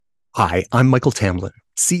Hi, I'm Michael Tamlin,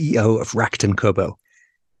 CEO of Rakuten Kobo.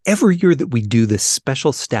 Every year that we do this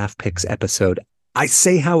special staff picks episode, I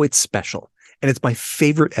say how it's special, and it's my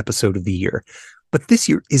favorite episode of the year. But this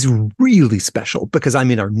year is really special because I'm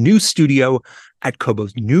in our new studio at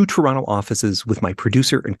Kobo's new Toronto offices with my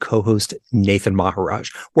producer and co-host, Nathan Maharaj,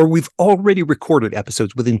 where we've already recorded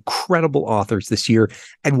episodes with incredible authors this year,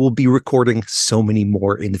 and we'll be recording so many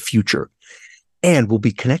more in the future. And we'll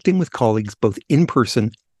be connecting with colleagues both in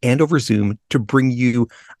person and over Zoom to bring you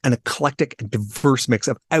an eclectic and diverse mix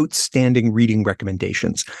of outstanding reading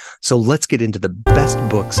recommendations. So let's get into the best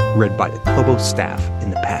books read by the Kobo staff in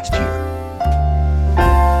the past year.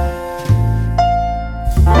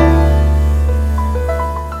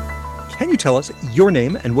 Can you tell us your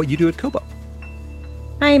name and what you do at Kobo?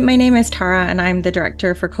 Hi, my name is Tara, and I'm the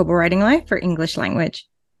director for Kobo Writing Life for English language.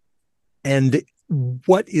 And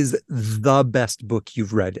what is the best book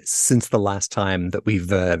you've read since the last time that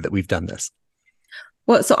we've done this?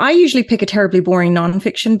 Well, so I usually pick a terribly boring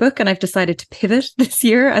nonfiction book, and I've decided to pivot this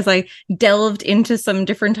year as I delved into some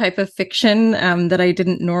different type of fiction that I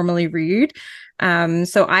didn't normally read.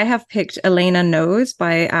 So I have picked Elena Knows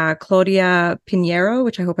by Claudia Pinheiro,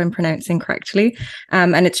 which I hope I'm pronouncing correctly,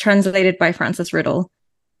 and it's translated by Frances Riddle.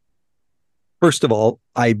 First of all,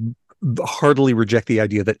 I heartily reject the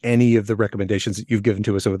idea that any of the recommendations that you've given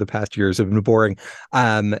to us over the past years have been boring.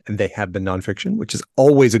 And they have been nonfiction, which is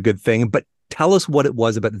always a good thing. But tell us what it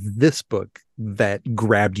was about this book that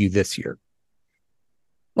grabbed you this year.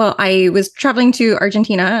 Well, I was traveling to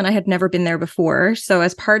Argentina and I had never been there before. So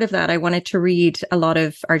as part of that, I wanted to read a lot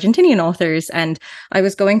of Argentinian authors, and I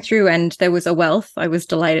was going through and there was a wealth I was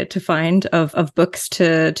delighted to find of books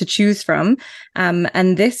to choose from.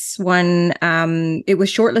 And this one, it was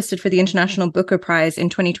shortlisted for the International Booker Prize in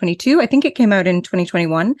 2022. I think it came out in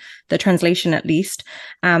 2021, the translation at least.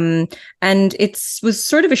 And it was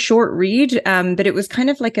sort of a short read, but it was kind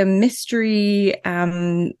of like a mystery,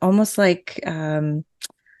 almost like...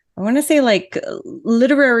 I want to say like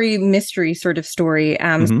literary mystery sort of story.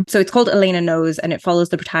 So it's called Elena Knows, and it follows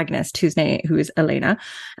the protagonist who is Elena.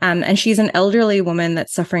 And she's an elderly woman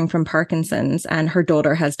that's suffering from Parkinson's, and her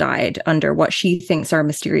daughter has died under what she thinks are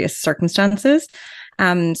mysterious circumstances.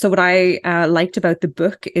 So what I liked about the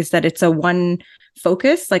book is that it's a one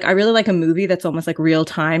focus. Like, I really like a movie that's almost like real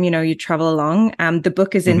time, you travel along. The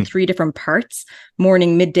book is in three different parts: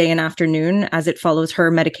 morning, midday, and afternoon, as it follows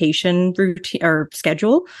her medication routine or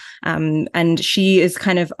schedule. And she is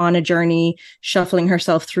kind of on a journey, shuffling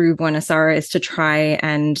herself through Buenos Aires to try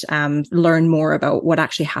and learn more about what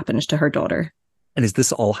actually happened to her daughter. And is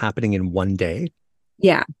this all happening in one day?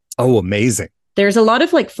 Yeah. Oh, amazing. There's a lot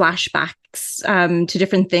of like flashbacks to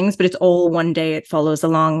different things, but it's all one day. It follows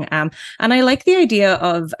along. And I like the idea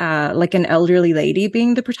of like an elderly lady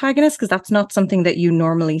being the protagonist, because that's not something that you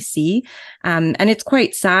normally see. And it's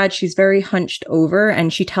quite sad. She's very hunched over,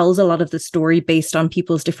 and she tells a lot of the story based on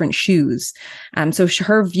people's different shoes. So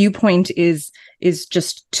her viewpoint is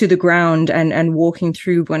just to the ground and walking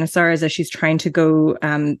through Buenos Aires as she's trying to go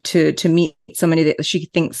to meet somebody that she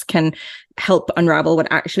thinks can help unravel what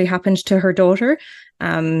actually happened to her daughter.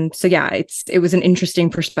 So yeah, it was an interesting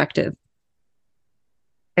perspective.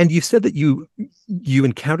 And you said that you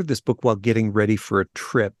encountered this book while getting ready for a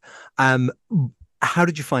trip. How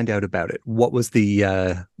did you find out about it? What was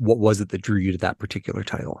it that drew you to that particular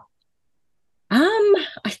title?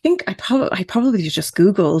 I think I probably just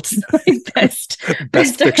Googled like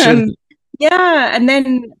best fiction. Yeah, and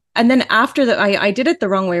then after that, I did it the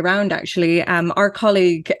wrong way around, actually. Our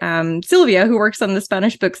colleague, Sylvia, who works on the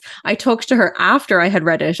Spanish books, I talked to her after I had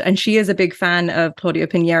read it, and she is a big fan of Claudia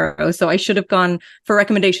Pinheiro. So I should have gone for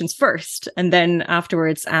recommendations first and then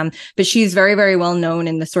afterwards. But she's very, very well known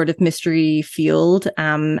in the sort of mystery field.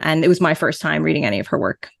 And it was my first time reading any of her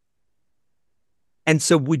work. And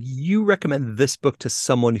so would you recommend this book to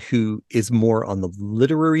someone who is more on the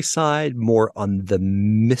literary side, more on the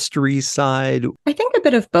mystery side? I think a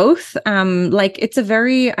bit of both. Like, it's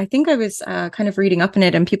I think I was kind of reading up in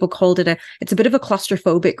it, and people called it's a bit of a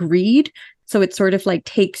claustrophobic read. So it sort of like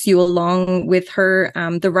takes you along with her.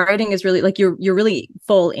 The writing is really like you're really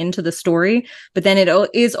fall into the story, but then it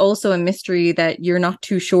is also a mystery that you're not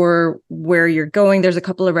too sure where you're going. There's a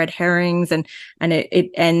couple of red herrings, and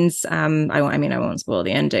it ends. I won't spoil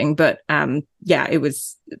the ending, but yeah, it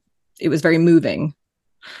was very moving.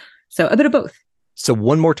 So a bit of both. So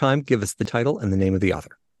one more time, give us the title and the name of the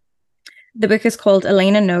author. The book is called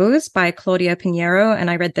Elena Knows by Claudia Pinheiro, and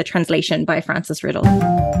I read the translation by Frances Riddle.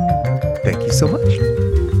 Thank you so much.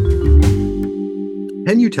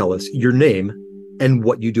 Can you tell us your name and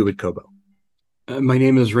what you do at Kobo? My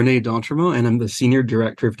name is Rene D'Entremont, and I'm the Senior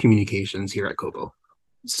Director of Communications here at Kobo.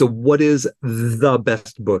 So, what is the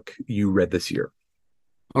best book you read this year?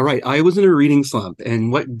 All right, I was in a reading slump,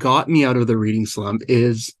 and what got me out of the reading slump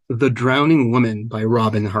is The Drowning Woman by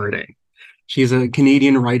Robin Harding. She's a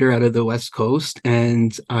Canadian writer out of the West Coast,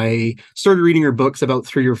 and I started reading her books about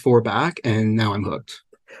 3 or 4 back, and now I'm hooked.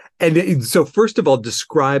 And so, first of all,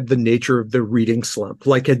 describe the nature of the reading slump.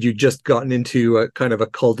 Like, had you just gotten into a kind of a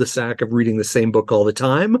cul-de-sac of reading the same book all the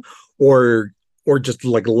time, or just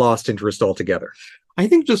like lost interest altogether? I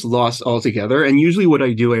think just lost altogether. And usually, what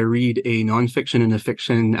I do, I read a nonfiction and a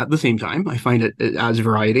fiction at the same time. I find it adds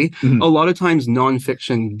variety. Mhm. A lot of times,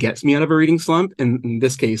 nonfiction gets me out of a reading slump. And in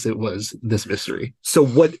this case, it was this mystery. So,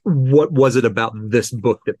 what was it about this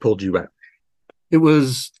book that pulled you out? It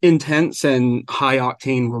was intense and high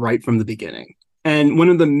octane right from the beginning. And one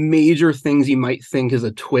of the major things you might think is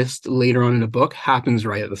a twist later on in a book happens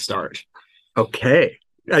right at the start. Okay.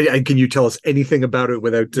 Can you tell us anything about it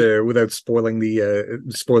without spoiling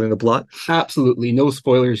the plot? Absolutely, no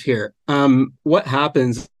spoilers here. What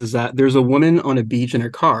happens is that there's a woman on a beach in her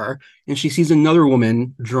car, and she sees another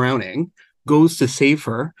woman drowning, goes to save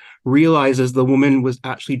her, realizes the woman was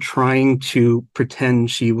actually trying to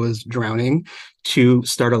pretend she was drowning to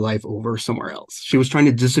start a life over somewhere else. She was trying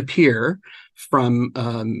to disappear from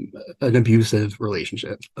an abusive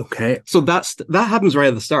relationship. Okay. So that happens right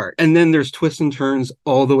at the start, and then there's twists and turns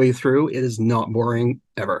all the way through. It is not boring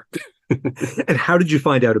ever. And how did you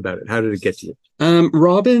find out about it? How did it get to you?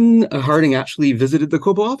 Robin Harding actually visited the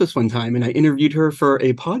Kobo office one time, and I interviewed her for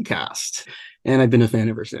a podcast, and I've been a fan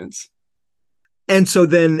ever since. And so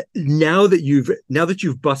then, now that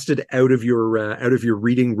you've busted out of your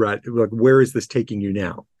reading rut, like, where is this taking you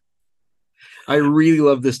now? I really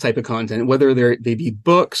love this type of content, whether they be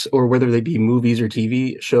books or whether they be movies or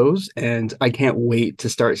TV shows. And I can't wait to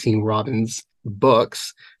start seeing Robin's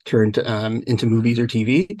books turned into movies or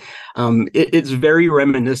TV. It's very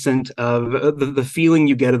reminiscent of the feeling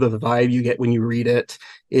you get, of the vibe you get when you read it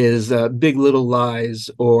is Big Little Lies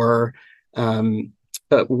or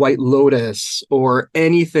White Lotus or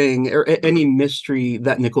anything or any mystery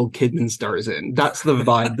that Nicole Kidman stars in. That's the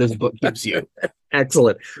vibe this book gives you.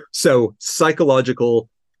 Excellent. So, psychological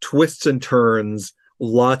twists and turns,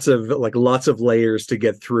 lots of layers to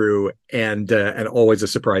get through, and always a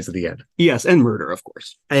surprise at the end. Yes, and murder, of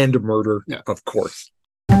course. And murder, Yeah. of course.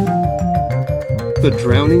 The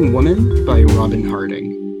Drowning Woman by Robin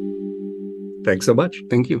Harding. Thanks so much.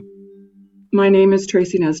 Thank you. My name is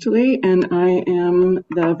Tracy Nestily, and I am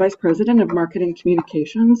the Vice President of Marketing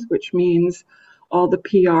Communications, which means all the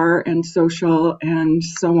PR and social and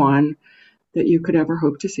so on that you could ever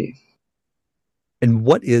hope to see. And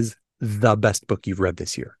what is the best book you've read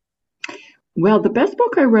this year? Well, the best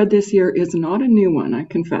book I read this year is not a new one, I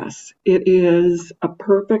confess. It is A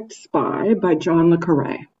Perfect Spy by John le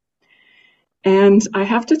Carré. And I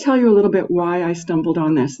have to tell you a little bit why I stumbled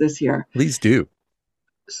on this year. Please do.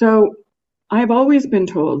 So I've always been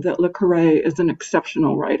told that le Carré is an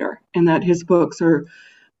exceptional writer and that his books are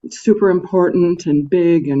super important and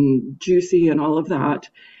big and juicy and all of that.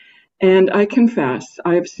 And I confess,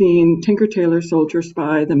 I've seen Tinker Tailor Soldier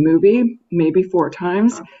Spy, the movie, maybe 4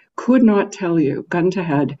 times, could not tell you, gun to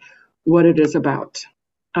head, what it is about.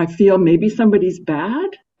 I feel maybe somebody's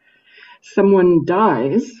bad, someone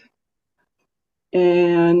dies,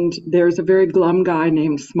 and there's a very glum guy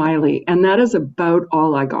named Smiley, and that is about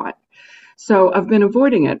all I got. So I've been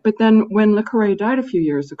avoiding it. But then when le Carré died a few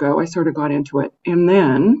years ago, I sort of got into it. And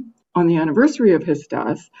then on the anniversary of his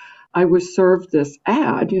death, I was served this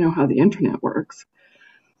ad, you know how the internet works,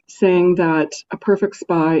 saying that A Perfect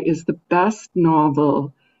Spy is the best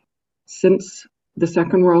novel since the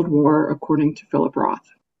Second World War, according to Philip Roth.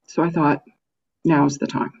 So I thought, now's the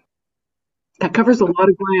time. That covers a lot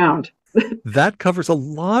of ground. That covers a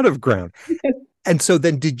lot of ground. And so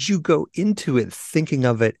then, did you go into it thinking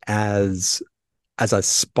of it as a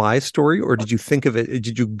spy story, or did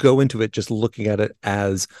you go into it just looking at it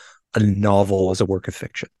as a novel, as a work of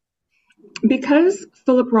fiction? Because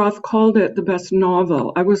Philip Roth called it the best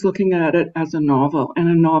novel, I was looking at it as a novel, and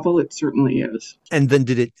a novel it certainly is. And then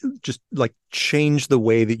did it just like change the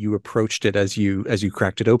way that you approached it as you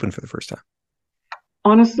cracked it open for the first time?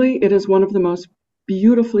 Honestly, it is one of the most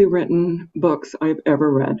beautifully written books I've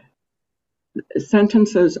ever read.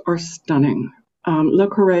 Sentences are stunning. Le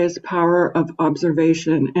Carré's power of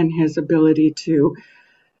observation and his ability to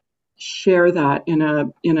share that in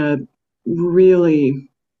a really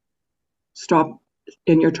stop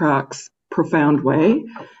in your tracks profound way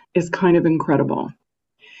is kind of incredible.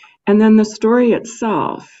 And then the story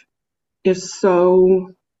itself is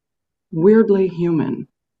so weirdly human.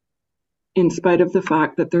 in spite of the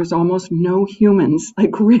fact that there's almost no humans,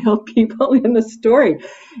 like real people in the story,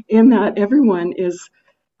 in that everyone is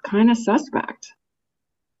kind of suspect.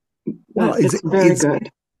 Well, But it's very good.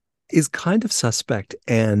 Is kind of suspect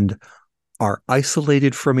and are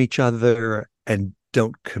isolated from each other and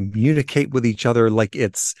don't communicate with each other. Like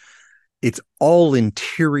it's all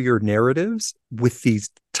interior narratives with these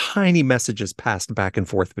tiny messages passed back and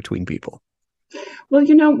forth between people. Well,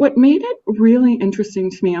 you know, what made it really interesting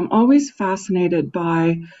to me, I'm always fascinated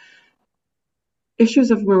by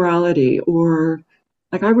issues of morality, or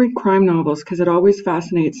like I read crime novels because it always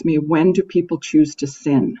fascinates me. When do people choose to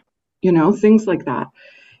sin? You know, things like that.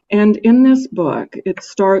 And in this book, it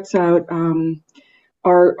starts out,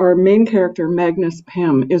 our main character, Magnus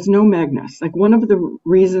Pym, is no Magnus. Like, one of the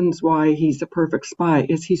reasons why he's a perfect spy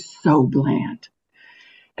is he's so bland.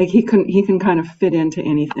 Like, he can kind of fit into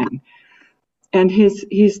anything. And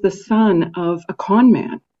he's the son of a con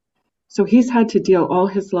man. So he's had to deal all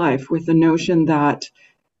his life with the notion that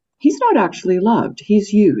he's not actually loved.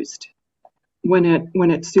 He's used when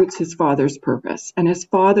it suits his father's purpose. And his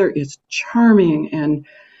father is charming and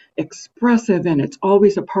expressive, and it's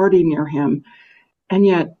always a party near him. And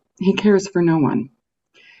yet he cares for no one.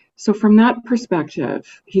 So from that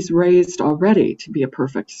perspective, he's raised already to be a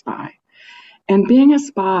perfect spy. And being a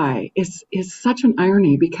spy is such an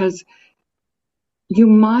irony, because you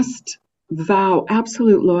must vow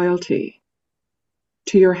absolute loyalty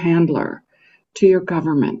to your handler, to your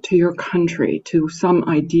government, to your country, to some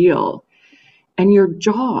ideal. And your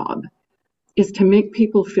job is to make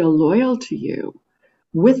people feel loyal to you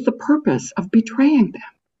with the purpose of betraying them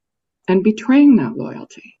and betraying that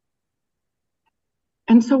loyalty.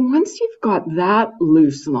 And so once you've got that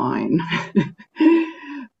loose line,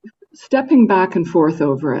 stepping back and forth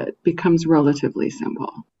over it becomes relatively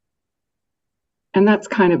simple. And that's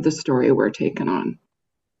kind of the story we're taking on.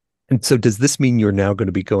 And so does this mean you're now going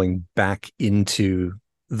to be going back into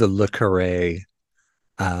the Le Carré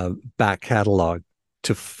back catalog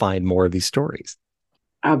to find more of these stories?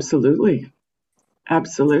 Absolutely.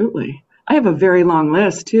 Absolutely. I have a very long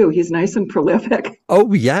list too. He's nice and prolific.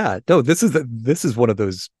 Oh yeah. No, this is one of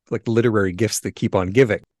those like literary gifts that keep on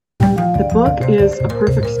giving. The book is A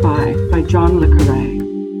Perfect Spy by John Le Carré,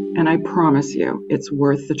 and I promise you it's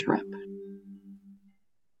worth the trip.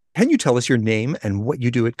 Can you tell us your name and what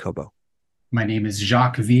you do at Kobo? My name is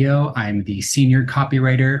Jacques Vio. I'm the senior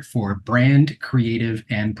copywriter for brand, creative,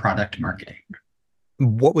 and product marketing.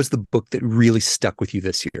 What was the book that really stuck with you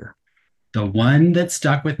this year? The one that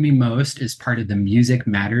stuck with me most is part of the Music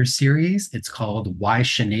Matters series. It's called Why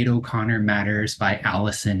Sinead O'Connor Matters by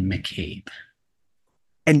Alison McCabe.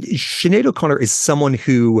 And Sinead O'Connor is someone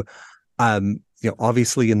who,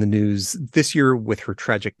 obviously in the news this year with her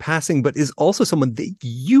tragic passing, but is also someone that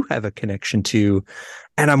you have a connection to.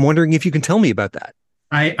 And I'm wondering if you can tell me about that.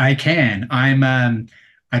 I can.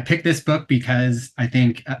 I picked this book because I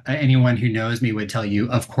think anyone who knows me would tell you,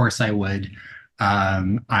 of course I would.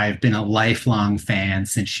 I've been a lifelong fan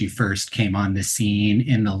since she first came on the scene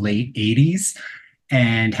in the late 80s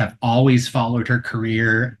and have always followed her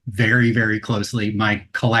career very, very closely. My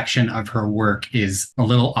collection of her work is a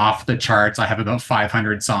little off the charts. I have about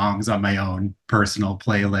 500 songs on my own personal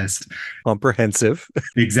playlist. Comprehensive.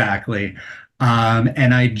 Exactly.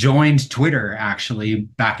 And I joined Twitter actually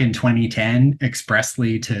back in 2010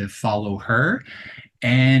 expressly to follow her.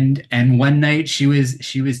 And one night she was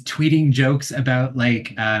tweeting jokes about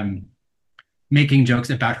making jokes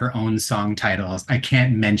about her own song titles. I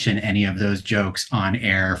can't mention any of those jokes on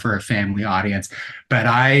air for a family audience, but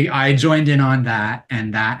I joined in on that,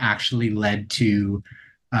 and that actually led to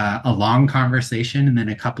a long conversation, and then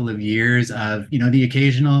a couple of years of the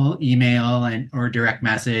occasional email or direct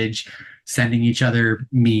message, sending each other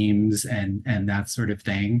memes and that sort of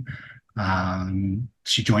thing.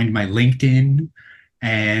 She joined my LinkedIn.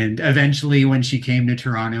 And eventually, when she came to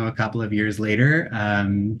Toronto a couple of years later,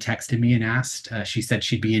 texted me and asked, she said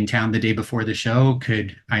she'd be in town the day before the show.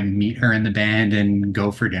 Could I meet her in the band and go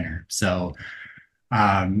for dinner? So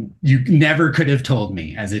you never could have told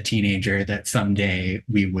me as a teenager that someday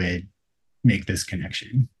we would make this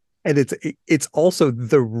connection. And it's also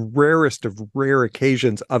the rarest of rare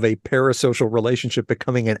occasions of a parasocial relationship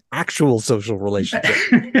becoming an actual social relationship.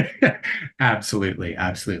 Absolutely.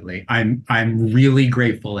 I'm really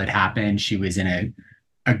grateful it happened. She was in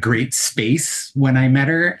a great space when I met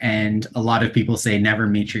her. And a lot of people say never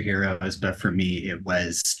meet your heroes. But for me, it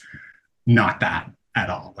was not that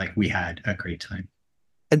at all. Like, we had a great time.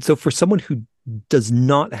 And so for someone who does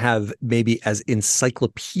not have maybe as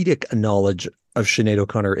encyclopedic a knowledge of Sinead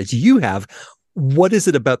O'Connor as you have, what is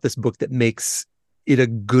it about this book that makes it a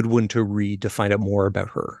good one to read to find out more about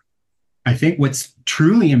her? I think what's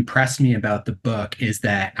truly impressed me about the book is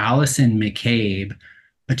that Allison McCabe,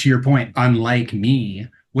 to your point, unlike me,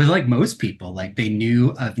 was like most people. Like, they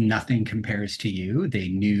knew of Nothing Compares to You. They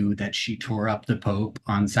knew that she tore up the Pope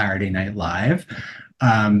on Saturday Night Live,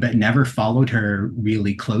 but never followed her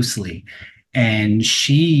really closely. And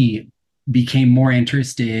she became more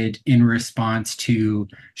interested in response to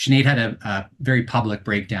Sinead had a very public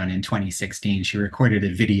breakdown in 2016. She recorded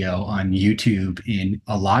a video on YouTube in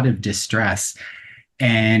a lot of distress.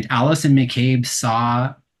 And Allison McCabe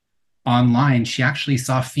saw online, she actually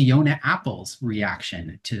saw Fiona Apple's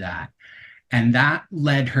reaction to that. And that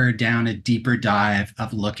led her down a deeper dive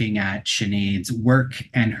of looking at Sinead's work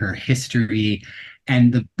and her history.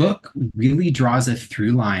 And the book really draws a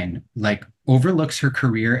through line, like overlooks her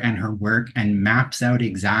career and her work and maps out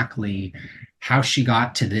exactly how she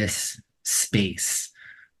got to this space,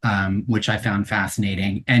 which I found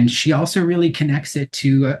fascinating. And she also really connects it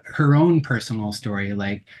to her own personal story.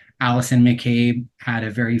 Like, Allison McCabe had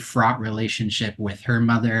a very fraught relationship with her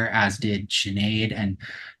mother, as did Sinead. And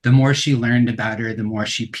the more she learned about her, the more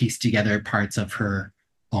she pieced together parts of her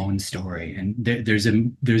own story. And there's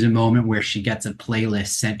a moment where she gets a playlist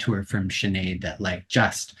sent to her from Sinead that like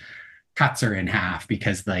just cuts her in half,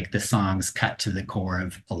 because like the songs cut to the core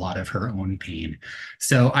of a lot of her own pain.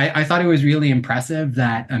 So I thought it was really impressive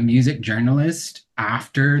that a music journalist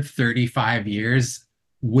after 35 years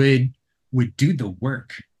would do the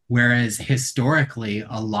work. Whereas historically,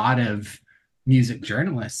 a lot of music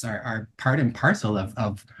journalists are part and parcel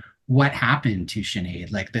of what happened to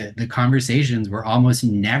Sinead. Like, the conversations were almost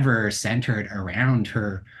never centered around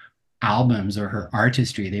her albums or her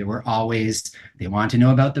artistry. They were always, they want to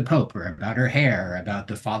know about the Pope or about her hair, or about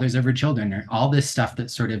the fathers of her children, or all this stuff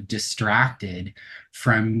that sort of distracted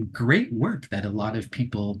from great work that a lot of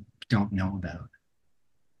people don't know about.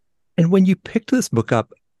 And when you picked this book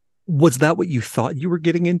up, was that what you thought you were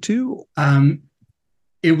getting into?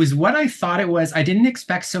 It was what I thought it was. I didn't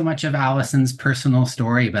expect so much of Allison's personal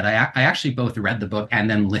story, but I actually both read the book and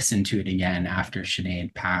then listened to it again after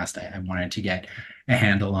Sinead passed. I wanted to get a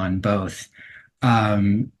handle on both.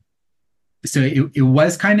 So it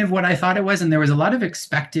was kind of what I thought it was. And there was a lot of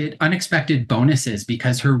unexpected bonuses,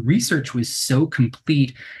 because her research was so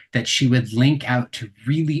complete that she would link out to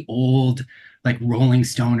really old, like Rolling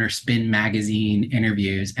Stone or Spin magazine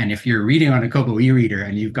interviews. And if you're reading on a Kobo e-reader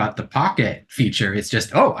and you've got the Pocket feature, it's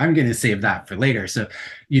just, oh, I'm going to save that for later. So,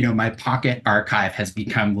 my Pocket archive has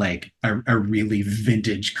become like a really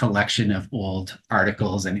vintage collection of old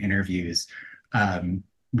articles and interviews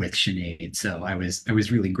with Sinead. So I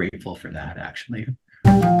was really grateful for that, actually.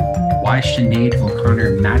 Why Sinead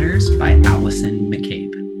O'Connor Matters by Allison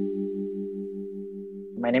McCabe.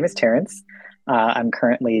 My name is Terrence. I'm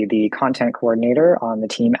currently the content coordinator on the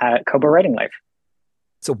team at Kobo Writing Life.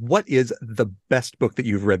 So what is the best book that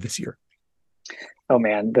you've read this year? Oh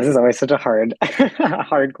man, this is always such a hard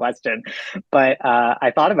question. But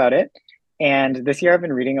I thought about it. And this year I've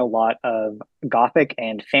been reading a lot of Gothic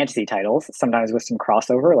and fantasy titles, sometimes with some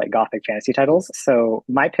crossover, like Gothic fantasy titles. So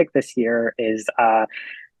my pick this year is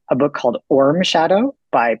a book called Orm Shadow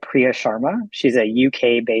by Priya Sharma. She's a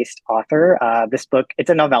UK-based author. This book, it's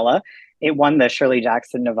a novella. It won the Shirley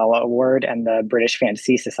Jackson Novella Award and the British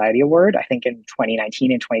Fantasy Society Award, I think in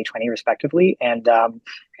 2019 and 2020, respectively. And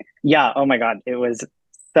yeah, oh my God, it was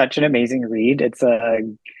such an amazing read. It's a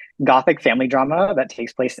Gothic family drama that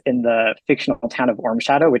takes place in the fictional town of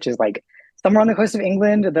Ormshadow, which is like somewhere on the coast of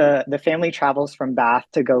England. The family travels from Bath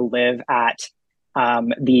to go live at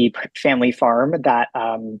the family farm that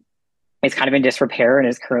is kind of in disrepair and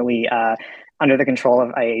is currently under the control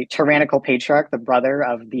of a tyrannical patriarch, the brother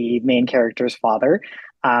of the main character's father.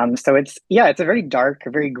 So it's a very dark,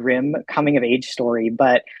 very grim coming of age story,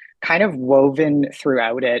 but kind of woven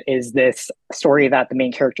throughout it is this story that the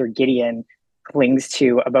main character Gideon clings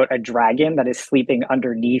to about a dragon that is sleeping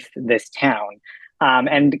underneath this town.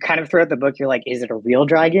 And kind of throughout the book, you're like, is it a real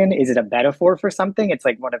dragon? Is it a metaphor for something? It's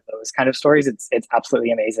like one of those kind of stories. It's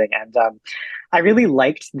absolutely amazing. And I really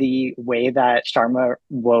liked the way that Sharma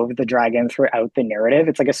wove the dragon throughout the narrative.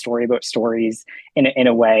 It's like a story about stories in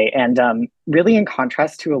a way. And really in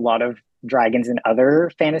contrast to a lot of dragons in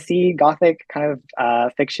other fantasy Gothic kind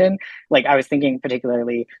of fiction. Like I was thinking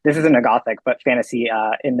particularly, this isn't a Gothic, but fantasy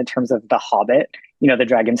in the terms of The Hobbit. The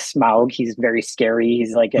dragon Smaug, he's very scary.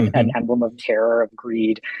 He's like an emblem of terror, of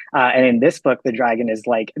greed. And in this book, the dragon is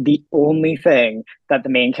like the only thing that the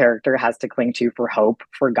main character has to cling to for hope,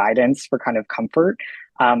 for guidance, for kind of comfort.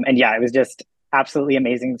 And yeah, it was just absolutely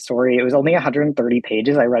amazing story. It was only 130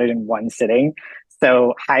 pages. I read it in one sitting.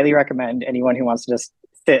 So highly recommend anyone who wants to just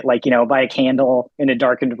sit by a candle in a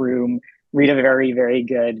darkened room, read a very, very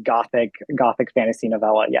good gothic fantasy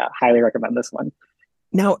novella. Yeah, highly recommend this one.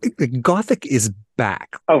 Now, Gothic is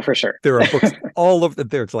back. Oh, for sure. There are books all over.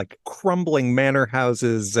 There's like crumbling manor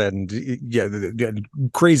houses and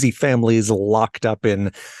crazy families locked up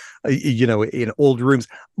in, in old rooms.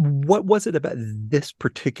 What was it about this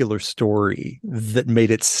particular story that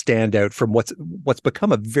made it stand out from what's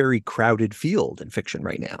become a very crowded field in fiction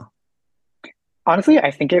right now? Honestly,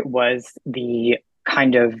 I think it was the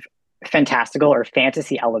kind of fantastical or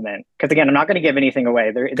fantasy element, because again, I'm not going to give anything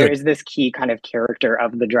away. There is this key kind of character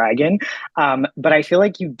of the dragon, but I feel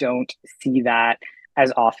like you don't see that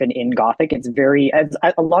as often in Gothic. It's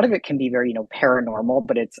a lot of it can be very paranormal,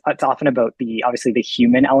 but it's often about obviously the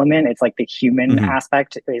human element. It's like the human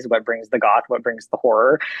aspect is what brings the goth, what brings the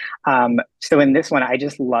horror. So in this one, I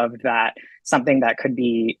just loved that something that could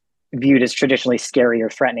be viewed as traditionally scary or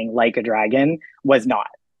threatening, like a dragon, was not.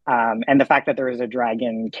 And the fact that there is a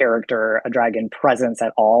dragon character, a dragon presence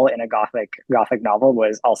at all in a Gothic novel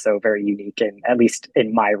was also very unique, and at least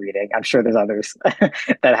in my reading. I'm sure there's others that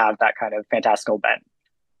have that kind of fantastical bent.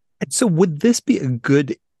 And so would this be a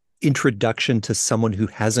good introduction to someone who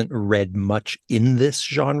hasn't read much in this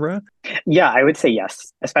genre? Yeah, I would say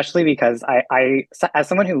yes, especially because I as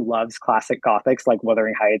someone who loves classic Gothics like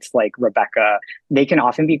Wuthering Heights, like Rebecca, they can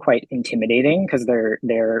often be quite intimidating because they're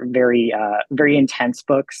very very intense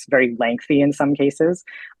books, very lengthy in some cases.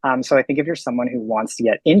 So I think if you're someone who wants to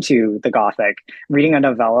get into the Gothic, reading a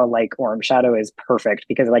novella like Orm Shadow is perfect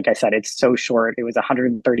because, like I said, it's so short. It was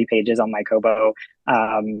 130 pages on my Kobo,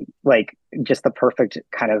 like just the perfect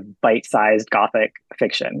kind of bite-sized Gothic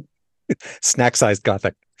fiction. Snack-sized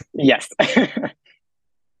Gothic. Yes.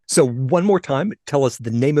 So one more time, tell us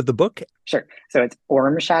the name of the book. Sure. So it's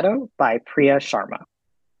Orm Shadow by Priya Sharma.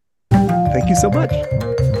 Thank you so much.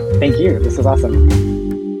 Thank you. This was awesome.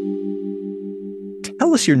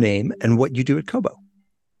 Tell us your name and what you do at Kobo.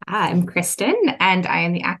 I'm Kristen, and I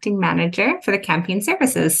am the acting manager for the campaign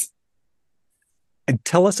services. And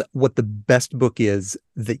tell us what the best book is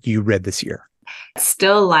that you read this year.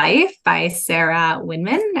 Still Life by Sarah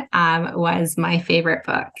Winman was my favorite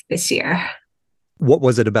book this year. What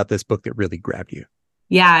was it about this book that really grabbed you?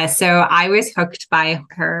 Yeah, so I was hooked by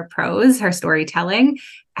her prose, her storytelling.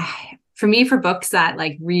 For me, for books that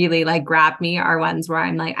like really like grab me are ones where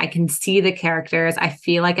I'm like, I can see the characters. I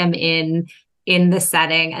feel like I'm in the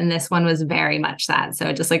setting. And this one was very much that.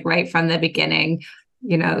 So just like right from the beginning,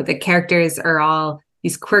 the characters are all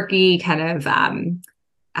these quirky kind of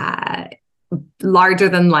larger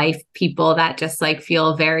than life people that just like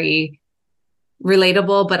feel very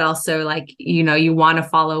relatable, but also like, you want to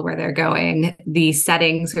follow where they're going. The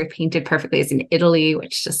settings are painted perfectly. It's in Italy,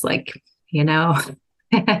 which just like,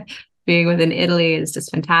 being within Italy is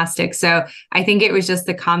just fantastic. So I think it was just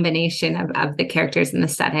the combination of the characters and the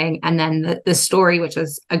setting. And then the story, which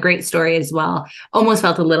was a great story as well, almost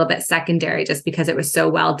felt a little bit secondary just because it was so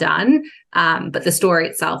well done. But the story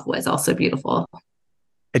itself was also beautiful.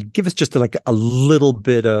 And give us just like a little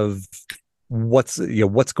bit of what's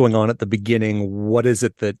going on at the beginning. What is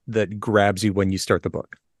it that grabs you when you start the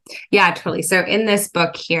book? Yeah, totally. So in this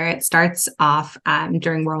book here, it starts off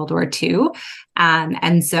during World War II.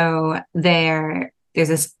 And so there's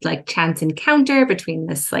this like chance encounter between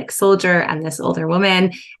this like soldier and this older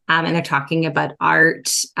woman. And they're talking about art.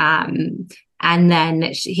 And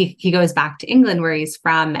then he goes back to England where he's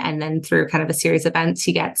from. And then through kind of a series of events,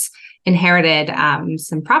 he gets inherited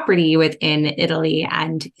some property within Italy,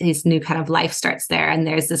 and his new kind of life starts there. And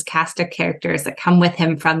there's this cast of characters that come with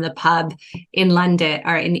him from the pub in London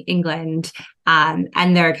or in England,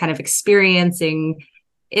 and they're kind of experiencing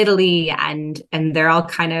Italy, and they're all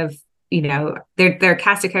kind of they're a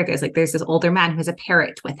cast of characters. Like there's this older man who has a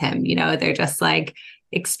parrot with him. They're just like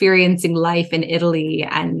experiencing life in Italy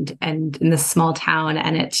and in this small town,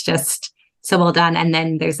 and it's just so well done. And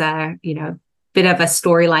then there's a bit of a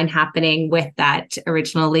storyline happening with that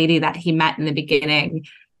original lady that he met in the beginning.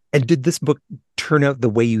 And did this book turn out the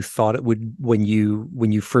way you thought it would when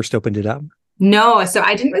you first opened it up? No, so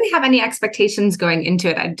I didn't really have any expectations going into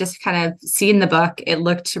it. I'd just kind of seen the book. It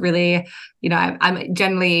looked really, I'm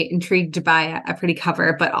generally intrigued by a pretty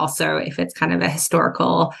cover, but also if it's kind of a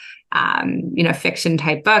historical, fiction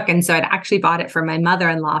type book. And so I'd actually bought it for my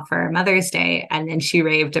mother-in-law for Mother's Day, and then she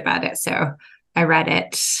raved about it. So I read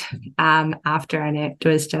it after, and it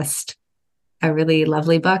was just a really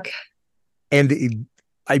lovely book. And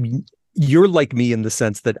you're like me in the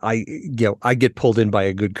sense that I get pulled in by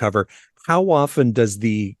a good cover. How often does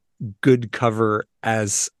the good cover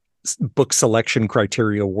as book selection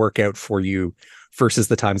criteria work out for you versus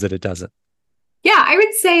the times that it doesn't? Yeah, I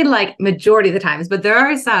would say like majority of the times, but there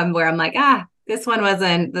are some where I'm like, This one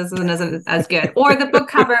isn't as good, or the book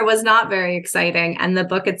cover was not very exciting and the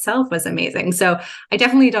book itself was amazing. So I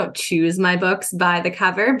definitely don't choose my books by the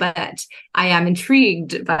cover, but I am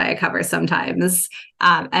intrigued by a cover sometimes.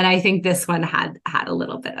 And I think this one had a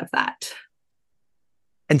little bit of that.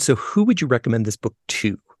 And so who would you recommend this book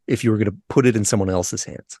to if you were going to put it in someone else's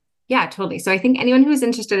hands? Yeah, totally. So I think anyone who's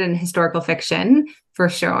interested in historical fiction, for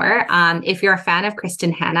sure. If you're a fan of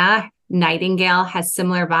Kristen Hanna, Nightingale has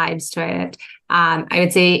similar vibes to it. I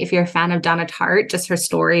would say if you're a fan of Donna Tartt, just her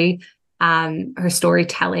story, her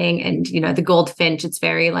storytelling, and The Goldfinch, it's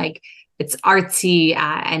very like, it's artsy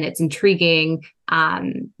and it's intriguing.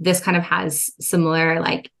 This kind of has similar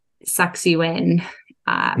like sucks you in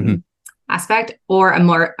aspect. Or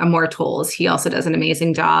Immortals. He also does an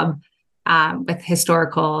amazing job with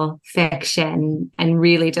historical fiction and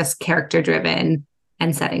really just character driven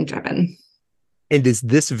and setting driven. And is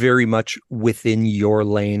this very much within your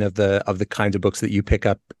lane of the kinds of books that you pick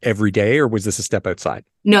up every day, or was this a step outside?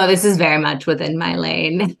 No, this is very much within my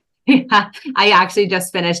lane. Yeah, I actually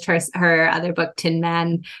just finished her other book, Tin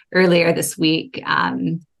Man, earlier this week,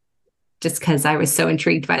 just because I was so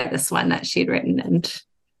intrigued by this one that she'd written, and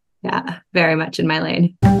yeah, very much in my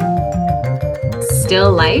lane.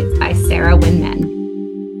 Still Life by Sarah Winman.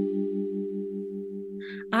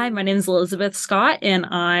 Hi, my name is Elizabeth Scott, and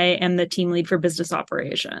I am the team lead for business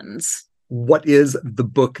operations. What is the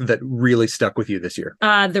book that really stuck with you this year?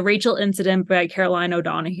 The Rachel Incident by Caroline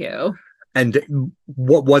O'Donoghue. And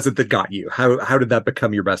what was it that got you? How did that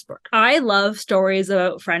become your best book? I love stories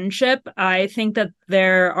about friendship. I think that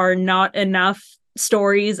there are not enough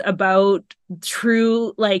stories about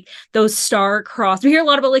true, like those star-crossed. We hear a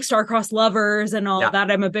lot about like star-crossed lovers and all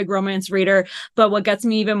that. I'm a big romance reader, but what gets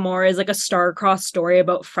me even more is like a star-crossed story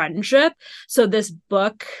about friendship. So this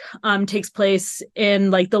book takes place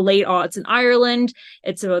in like the late aughts in Ireland.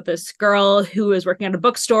 It's about this girl who is working at a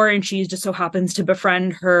bookstore, and she just so happens to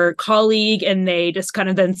befriend her colleague, and they just kind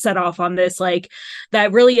of then set off on this like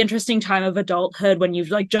that really interesting time of adulthood when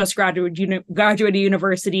you've like just graduated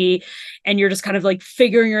university, and you're just kind of like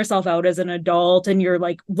figuring yourself out as an adult, and you're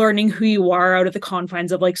like learning who you are out of the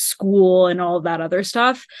confines of like school and all of that other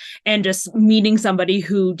stuff, and just meeting somebody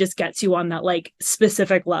who just gets you on that like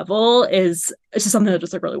specific level is it's just something that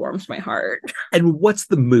just like really warms my heart. And what's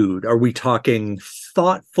the mood? Are we talking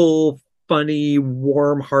thoughtful, funny,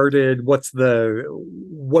 warm-hearted? What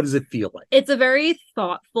does it feel like? It's a very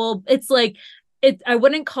thoughtful, it's like I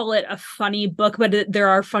wouldn't call it a funny book, but there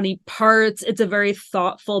are funny parts. It's a very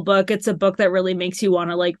thoughtful book. It's a book that really makes you want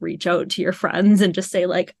to like reach out to your friends and just say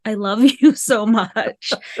like, I love you so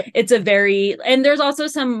much. And there's also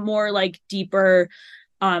some more like deeper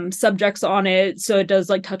subjects on it. So it does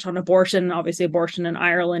like touch on abortion. Obviously abortion in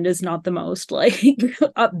Ireland is not the most like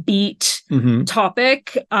upbeat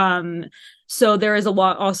topic. So there is a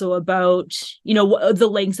lot also about, the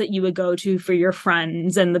lengths that you would go to for your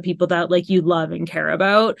friends and the people that like you love and care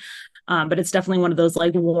about. But it's definitely one of those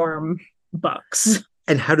like warm books.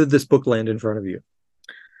 And how did this book land in front of you?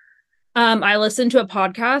 I listened to a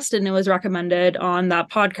podcast and it was recommended on that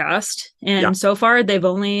podcast. And so far they've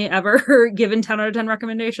only ever given 10 out of 10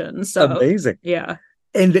 recommendations. So amazing. Yeah.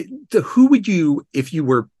 And who would you, if you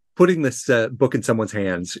were putting this book in someone's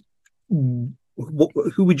hands,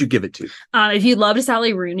 who would you give it to? If you loved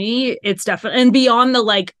Sally Rooney, it's definitely, and beyond the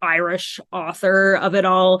like Irish author of it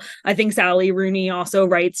all, I think Sally Rooney also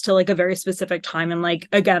writes to like a very specific time and like,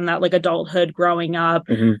 again, that like adulthood, growing up,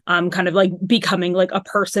 kind of like becoming like a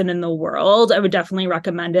person in the world. I would definitely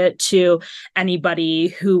recommend it to anybody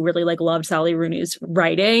who really like loved Sally Rooney's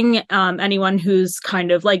writing. Anyone who's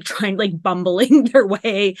kind of like trying, like bumbling their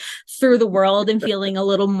way through the world and feeling a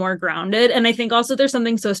little more grounded. And I think also there's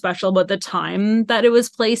something so special about the time that it was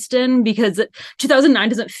placed in, because 2009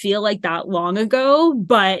 doesn't feel like that long ago,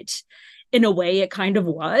 but in a way it kind of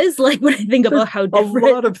was, like when I think about how different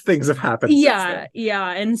a lot of things have happened. Yeah.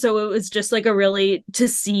 And so it was just like a really to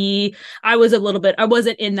see, I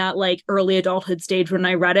wasn't in that like early adulthood stage when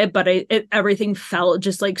I read it, but everything felt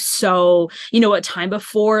just like so, a time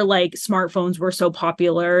before like smartphones were so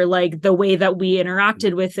popular, like the way that we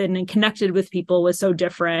interacted with it and connected with people was so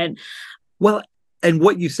different. Well, and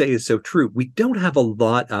what you say is so true. We don't have a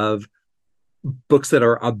lot of books that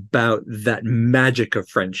are about that magic of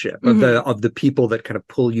friendship, of the people that kind of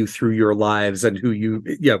pull you through your lives and who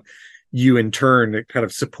you in turn kind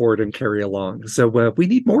of support and carry along. So we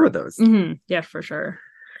need more of those. Yeah, for sure.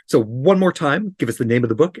 So one more time, give us the name of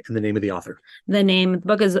the book and the name of the author. The name of the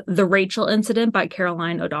book is The Rachel Incident by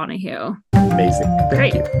Caroline O'Donoghue. Amazing.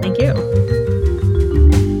 Thank you. Thank you.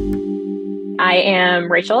 I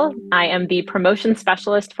am Rachel. I am the promotion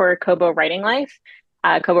specialist for Kobo Writing Life.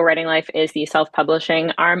 Kobo Writing Life is the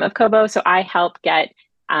self-publishing arm of Kobo. So I help get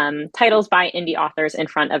titles by indie authors in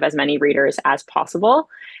front of as many readers as possible.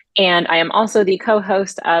 And I am also the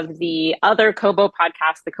co-host of the other Kobo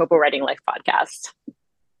podcast, the Kobo Writing Life podcast.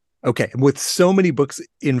 Okay. With so many books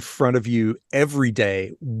in front of you every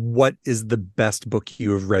day, what is the best book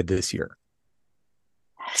you have read this year?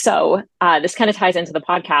 So this kind of ties into the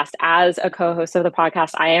podcast. As a co-host of the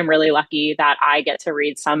podcast, I am really lucky that I get to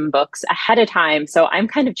read some books ahead of time. So I'm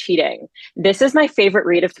kind of cheating. This is my favorite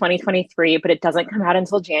read of 2023, but it doesn't come out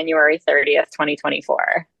until January 30th,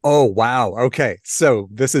 2024. Oh, wow. Okay. So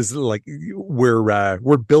this is like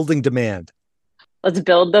we're building demand. Let's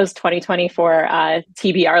build those 2024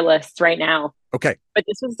 TBR lists right now. Okay. But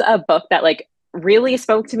this was a book that really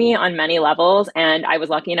spoke to me on many levels, and I was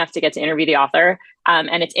lucky enough to get to interview the author.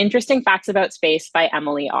 And it's Interesting Facts About Space by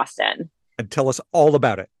Emily Austin. And tell us all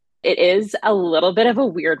about it. It is a little bit of a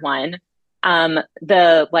weird one.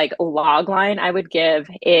 The log line I would give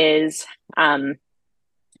is the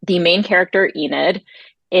main character, Enid,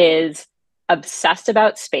 is obsessed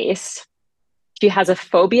about space. She has a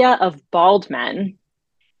phobia of bald men,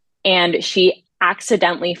 and she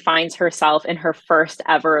accidentally finds herself in her first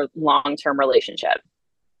ever long-term relationship.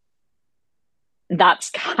 That's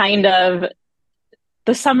kind of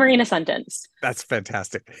the summary in a sentence. That's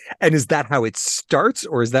fantastic. And is that how it starts,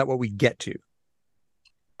 or is that what we get to?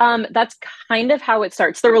 That's kind of how it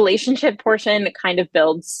starts. The relationship portion kind of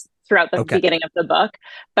builds throughout the beginning of the book.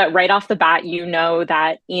 But right off the bat, you know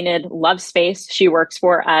that Enid loves space. She works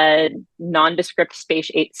for a nondescript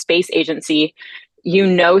space agency. You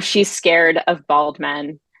know she's scared of bald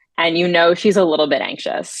men, and you know she's a little bit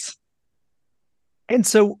anxious. And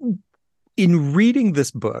so in reading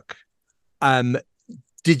this book,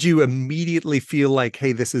 did you immediately feel like,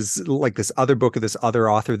 hey, this is like this other book of this other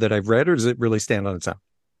author that I've read, or does it really stand on its own?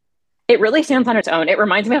 It really stands on its own. It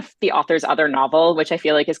reminds me of the author's other novel, which I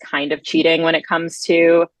feel like is kind of cheating when it comes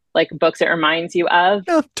to books it reminds you of.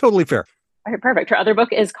 Yeah, totally fair. All right, perfect. Her other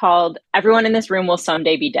book is called Everyone in This Room Will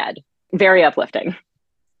Someday Be Dead. Very uplifting.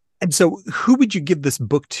 And so who would you give this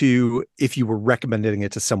book to if you were recommending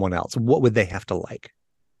it to someone else? What would they have to like?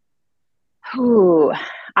 Ooh,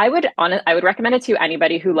 I would recommend it to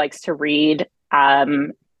anybody who likes to read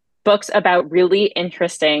books about really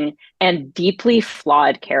interesting and deeply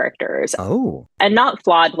flawed characters. Oh. And not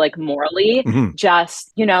flawed morally,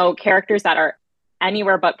 just, characters that are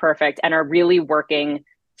anywhere but perfect and are really working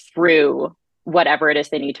through whatever it is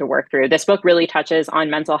they need to work through. This book really touches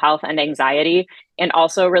on mental health and anxiety, and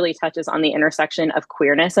also really touches on the intersection of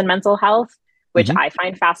queerness and mental health, which I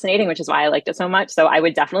find fascinating, which is why I liked it so much. So I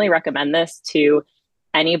would definitely recommend this to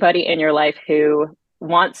anybody in your life who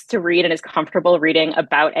wants to read and is comfortable reading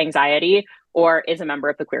about anxiety or is a member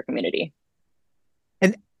of the queer community.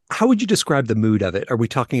 And how would you describe the mood of it? Are we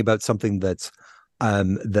talking about something that's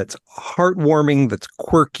heartwarming, that's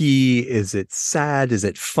quirky? Is it sad? Is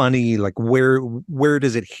it funny? Where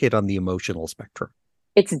does it hit on the emotional spectrum?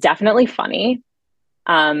 It's definitely funny.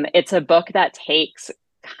 It's a book that takes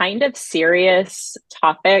kind of serious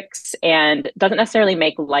topics and doesn't necessarily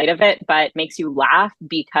make light of it, but makes you laugh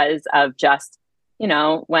because of just,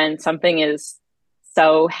 when something is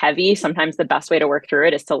so heavy, sometimes the best way to work through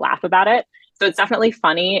it is to laugh about it. So it's definitely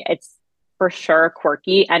funny. It's for sure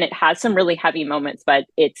quirky, and it has some really heavy moments, but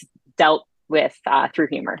it's dealt with through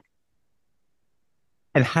humor.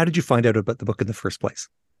 And how did you find out about the book in the first place?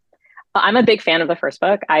 I'm a big fan of the first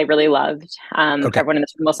book. I really loved Everyone in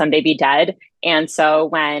This Room Will Someday Be Dead. And so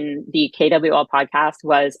when the KWL podcast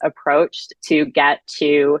was approached to get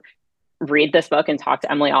to read this book and talk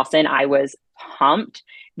to Emily Austin, I was pumped.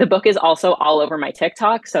 The book is also all over my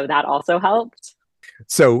TikTok, so that also helped.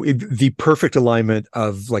 So the perfect alignment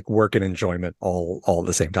of work and enjoyment all at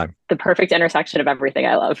the same time. The perfect intersection of everything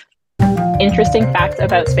I love. Interesting Facts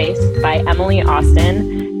About Space by Emily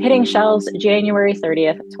Austin, hitting shelves January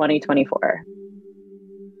 30th, 2024.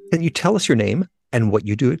 Can you tell us your name and what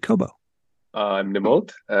you do at Kobo? I'm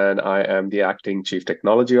Nimot, and I am the acting chief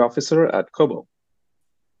technology officer at Kobo.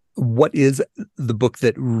 What is the book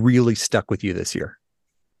that really stuck with you this year?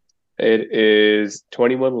 It is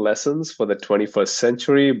 21 Lessons for the 21st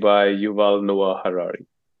Century by Yuval Noah Harari.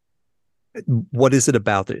 What is it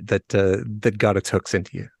about it that got its hooks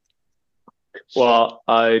into you? Well,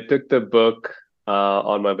 I took the book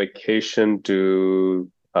on my vacation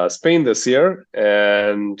to Spain this year,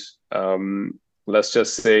 and let's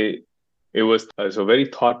just say it was a very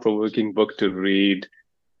thought-provoking book to read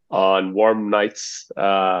on warm nights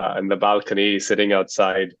in the balcony, sitting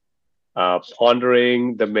outside,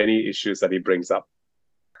 pondering the many issues that he brings up.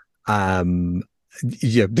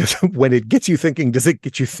 Yeah, when it gets you thinking, does it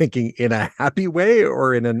get you thinking in a happy way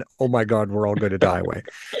or in an, oh my God, we're all going to die way?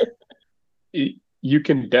 You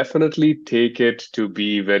can definitely take it to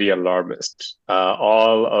be very alarmist.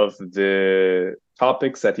 All of the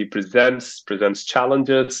topics that he presents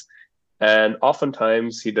challenges, and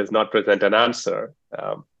oftentimes he does not present an answer,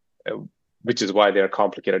 which is why they are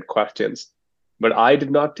complicated questions. But I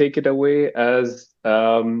did not take it away as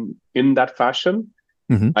in that fashion.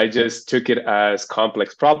 Mm-hmm. I just took it as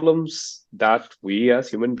complex problems that we as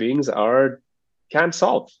human beings can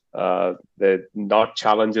solve. They're not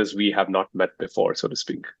challenges we have not met before, so to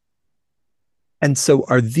speak. And so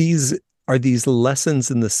are these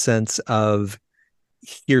lessons in the sense of,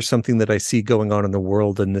 here's something that I see going on in the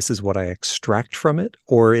world and this is what I extract from it?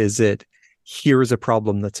 Or is it, here's a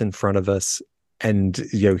problem that's in front of us and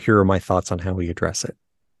here are my thoughts on how we address it?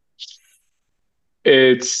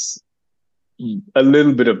 It's a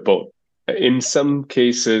little bit of both. In some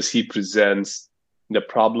cases, he presents the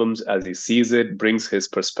problems as he sees it, brings his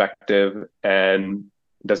perspective, and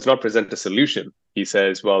does not present a solution. He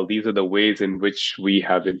says, well, these are the ways in which we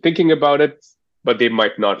have been thinking about it, but they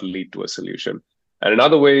might not lead to a solution. And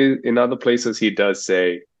in other places, he does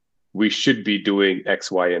say, we should be doing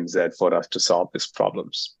X, Y, and Z for us to solve these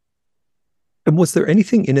problems. And was there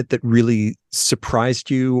anything in it that really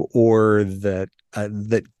surprised you, or that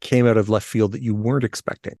came out of left field that you weren't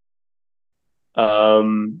expecting?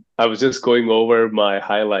 I was just going over my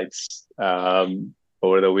highlights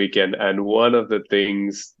over the weekend, and one of the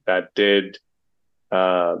things that did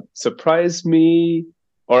surprise me,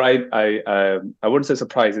 or I wouldn't say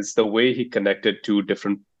surprise, it's the way he connected two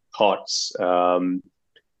different thoughts.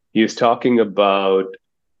 He was talking about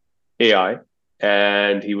AI,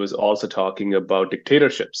 and he was also talking about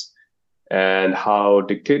dictatorships and how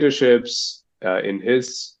dictatorships, in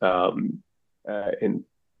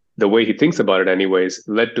the way he thinks about it anyways,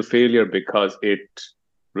 led to failure because it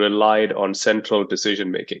relied on central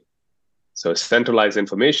decision making. So centralized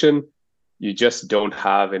information, you just don't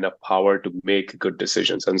have enough power to make good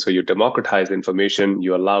decisions. And so you democratize information,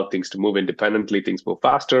 you allow things to move independently, things move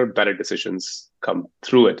faster, better decisions come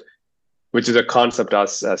through it, which is a concept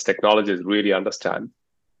us as technologists really understand.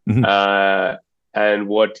 Mm-hmm. And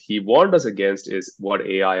what he warned us against is what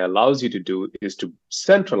AI allows you to do is to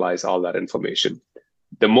centralize all that information.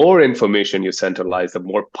 The more information you centralize, the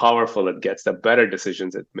more powerful it gets, the better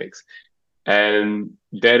decisions it makes. And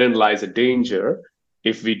therein lies a danger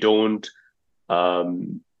if we don't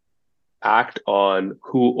act on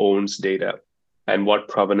who owns data and what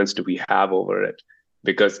provenance do we have over it,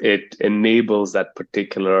 because it enables that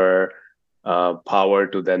particular power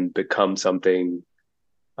to then become something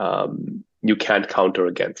you can't counter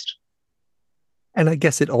against. And I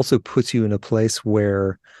guess it also puts you in a place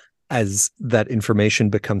where, as that information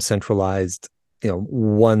becomes centralized,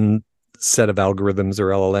 one set of algorithms or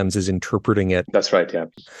LLMs is interpreting it. That's right, yeah.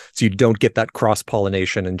 So you don't get that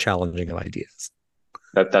cross-pollination and challenging of ideas.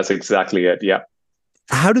 That's exactly it, yeah.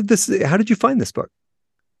 How did you find this book?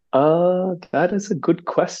 That is a good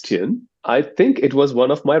question. I think it was one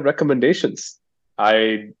of my recommendations.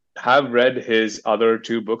 I have read his other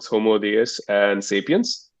two books, Homo Deus and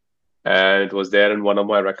Sapiens, and it was there in one of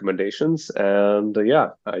my recommendations. And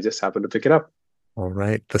I just happened to pick it up. All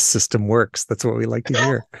right. The system works. That's what we like to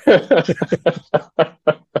hear.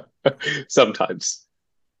 Sometimes.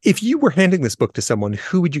 If you were handing this book to someone,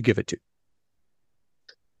 who would you give it to?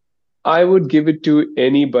 I would give it to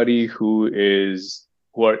anybody who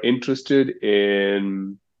are interested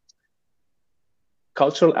in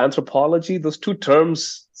cultural anthropology. Those two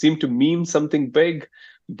terms seem to mean something big,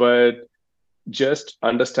 but just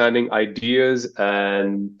understanding ideas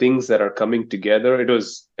and things that are coming together. It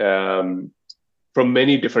was from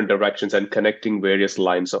many different directions and connecting various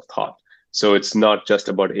lines of thought. So it's not just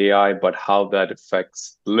about AI, but how that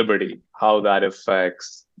affects liberty, how that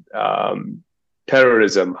affects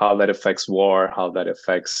terrorism, how that affects war, how that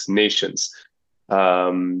affects nations,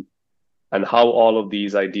 and how all of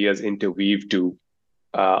these ideas interweave to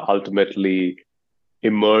ultimately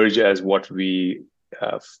emerge as what we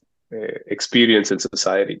experience in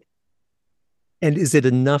society. And is it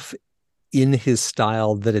enough in his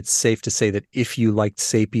style that it's safe to say that if you liked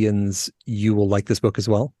Sapiens, you will like this book as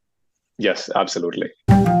well? Yes, absolutely.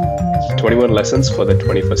 21 Lessons for the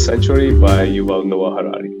 21st Century by Yuval Noah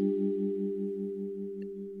Harari.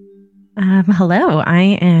 Hello,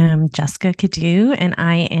 I am Jessica Cadu, and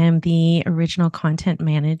I am the original content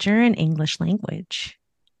manager in English language.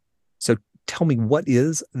 So tell me, what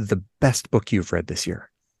is the best book you've read this year?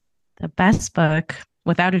 The best book,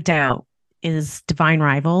 without a doubt, is Divine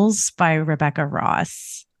Rivals by Rebecca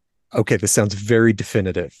Ross. Okay, this sounds very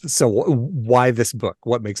definitive. So why this book?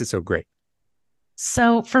 What makes it so great?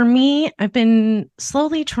 So for me, I've been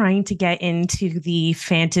slowly trying to get into the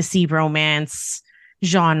fantasy romance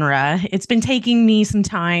genre. It's been taking me some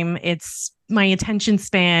time. It's my attention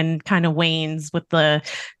span kind of wanes with the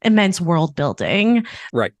immense world building.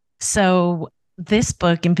 Right. So this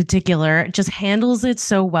book in particular just handles it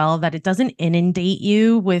so well that it doesn't inundate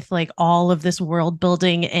you with like all of this world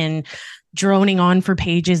building and droning on for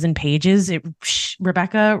pages and pages.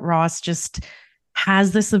 Rebecca Ross just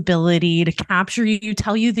has this ability to capture you,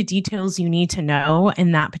 tell you the details you need to know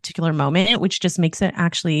in that particular moment, which just makes it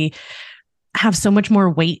actually have so much more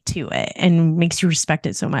weight to it and makes you respect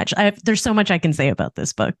it so much. There's so much I can say about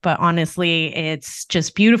this book, but honestly, it's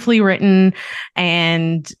just beautifully written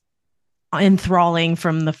and enthralling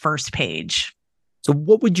from the first page. So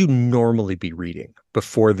what would you normally be reading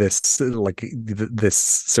before this, like this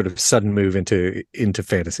sort of sudden move into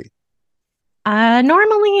fantasy?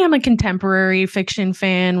 Normally I'm a contemporary fiction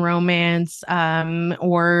fan, romance,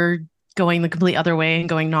 or going the complete other way and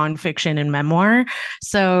going nonfiction and memoir.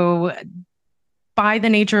 So by the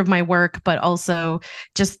nature of my work, but also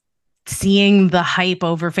just seeing the hype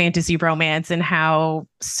over fantasy romance and how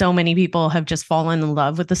so many people have just fallen in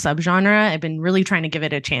love with the subgenre, I've been really trying to give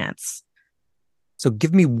it a chance. So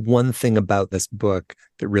give me one thing about this book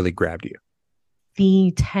that really grabbed you.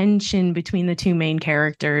 The tension between the two main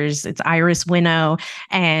characters. It's Iris Winnow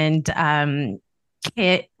and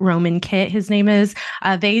Kit, Roman Kit, his name is.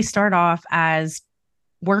 They start off as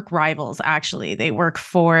work rivals, actually. They work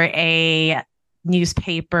for a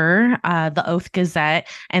newspaper, the Oath Gazette,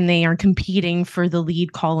 and they are competing for the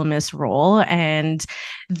lead columnist role. And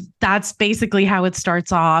that's basically how it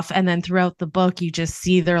starts off. And then throughout the book, you just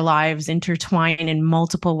see their lives intertwine in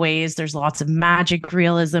multiple ways. There's lots of magic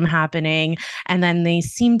realism happening. And then they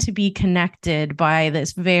seem to be connected by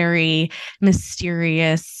this very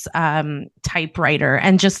mysterious typewriter.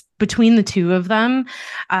 And just between the two of them,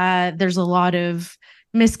 there's a lot of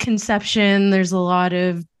misconception. There's a lot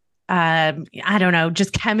of I don't know,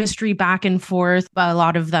 just chemistry back and forth. A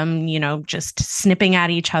lot of them, just snipping at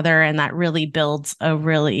each other. And that really builds a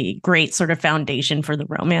really great sort of foundation for the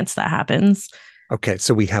romance that happens. Okay,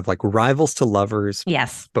 so we have like rivals to lovers.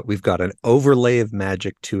 Yes. But we've got an overlay of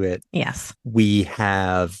magic to it. Yes. We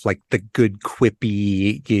have like the good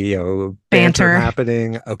quippy, banter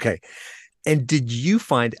happening. Okay. And did you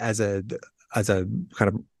find as a kind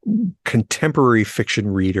of contemporary fiction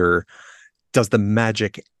reader, does the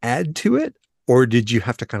magic add to it, or did you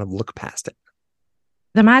have to kind of look past it?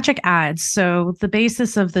 The magic adds. So the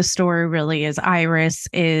basis of the story really is Iris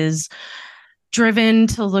is driven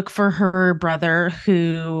to look for her brother,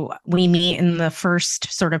 who we meet in the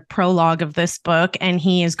first sort of prologue of this book, and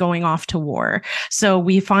he is going off to war. So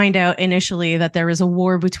we find out initially that there is a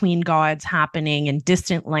war between gods happening in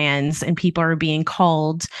distant lands, and people are being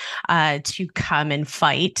called to come and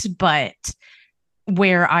fight. But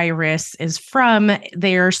where Iris is from,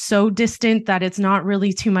 they are so distant that it's not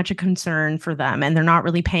really too much a concern for them, and they're not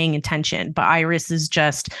really paying attention. But Iris is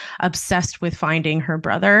just obsessed with finding her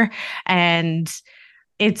brother, and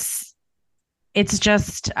it's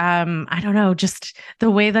just I don't know, just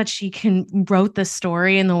the way that she wrote the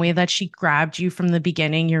story and the way that she grabbed you from the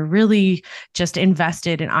beginning. You're really just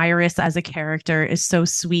invested, and Iris as a character is so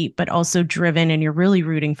sweet but also driven, and you're really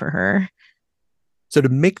rooting for her. So to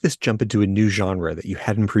make this jump into a new genre that you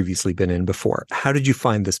hadn't previously been in before, how did you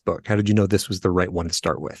find this book? How did you know this was the right one to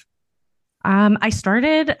start with? I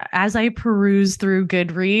started, as I perused through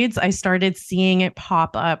Goodreads, I started seeing it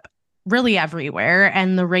pop up really everywhere.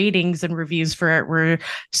 And the ratings and reviews for it were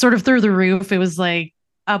sort of through the roof. It was like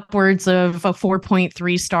upwards of a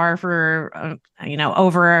 4.3 star for,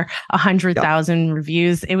 over 100,000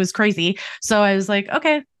 reviews. It was crazy. So I was like,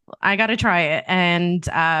 okay, I got to try it.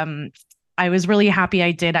 And I was really happy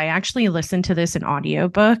I did. I actually listened to this in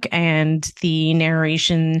audiobook, and the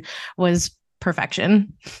narration was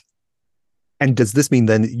perfection. And does this mean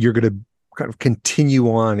then you're going to kind of continue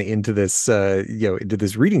on into this, into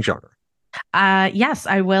this reading genre? Yes,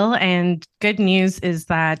 I will. And good news is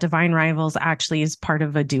that Divine Rivals actually is part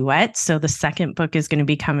of a duet. So the second book is going to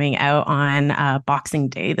be coming out on Boxing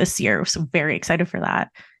Day this year. So very excited for that.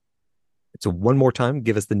 So one more time,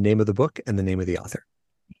 give us the name of the book and the name of the author.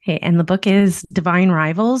 Okay, and the book is Divine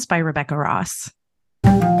Rivals by Rebecca Ross.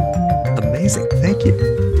 Amazing. Thank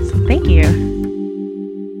you. Thank you.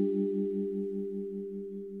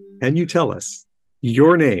 Can you tell us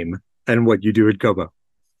your name and what you do at Kobo?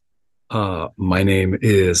 My name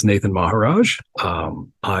is Nathan Maharaj.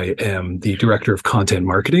 I am the Director of Content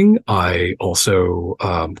Marketing. I also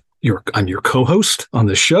I'm your co-host on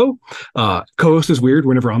this show. Co-host is weird.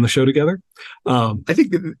 We're never on the show together. I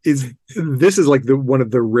think this is like one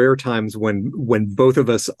of the rare times when both of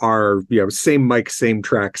us are, same mic, same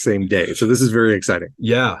track, same day. So this is very exciting.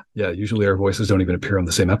 Yeah. Usually our voices don't even appear on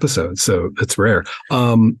the same episode, so it's rare. So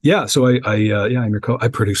I'm your I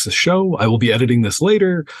produce the show. I will be editing this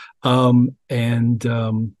later, and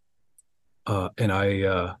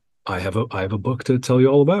I have a book to tell you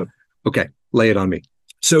all about. Okay, lay it on me.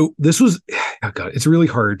 So this was, it's really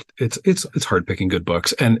hard. It's hard picking good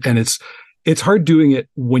books, and it's hard doing it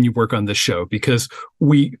when you work on this show, because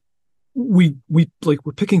we're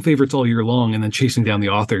picking favorites all year long and then chasing down the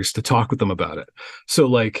authors to talk with them about it. So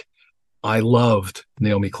like, I loved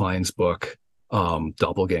Naomi Klein's book,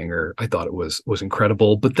 Doppelganger. I thought it was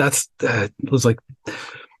incredible, but that was like,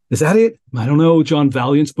 is that it? I don't know. John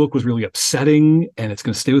Valiant's book was really upsetting, and it's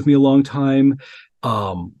going to stay with me a long time.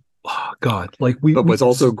 Oh God, but was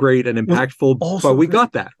also great and impactful. But we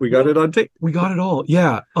got that. We got it on tape. We got it all.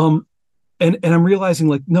 Yeah. And I'm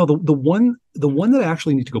realizing no, the one that I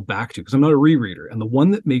actually need to go back to, because I'm not a rereader, and the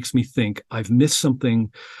one that makes me think I've missed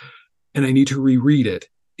something and I need to reread it,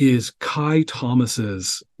 is Kai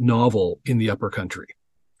Thomas's novel In the Upper Country.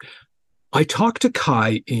 I talked to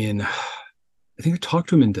Kai I think I talked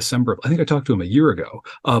to him in December. I think I talked to him a year ago,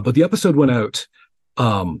 but the episode went out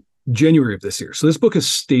January of this year. So this book has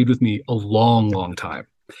stayed with me a long, long time.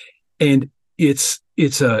 And it's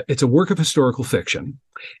a work of historical fiction.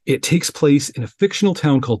 It takes place in a fictional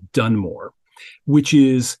town called Dunmore, which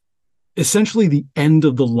is essentially the end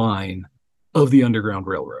of the line of the Underground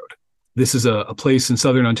Railroad. This is a place in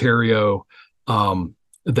southern Ontario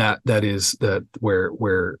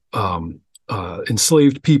where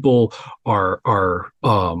enslaved people are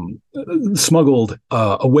smuggled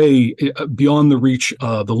away beyond the reach,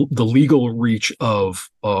 the legal reach of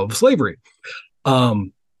slavery.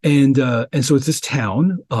 And so it's this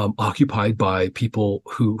town occupied by people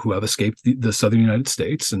who have escaped the southern United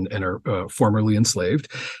States and are formerly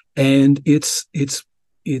enslaved, and it's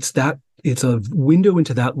a window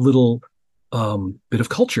into that little bit of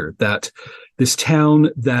culture, that this town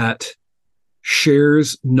that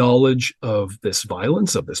shares knowledge of this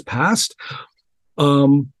violence, of this past,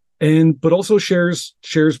 but also shares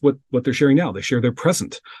what they're sharing now. They share their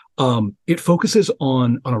present. It focuses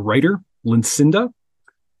on a writer, Lucinda.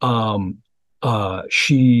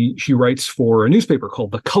 She writes for a newspaper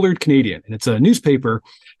called The Colored Canadian, and it's a newspaper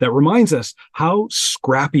that reminds us how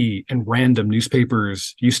scrappy and random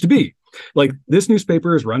newspapers used to be. Like, this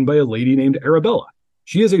newspaper is run by a lady named Arabella.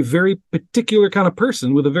 She is a very particular kind of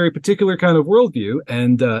person with a very particular kind of worldview,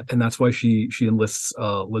 and that's why she enlists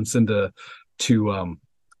Lucinda to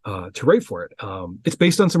write for it. It's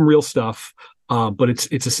based on some real stuff, but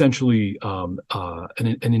it's essentially an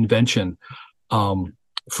invention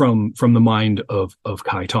from the mind of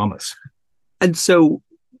Kai Thomas. And so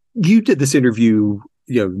you did this interview,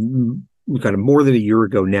 kind of more than a year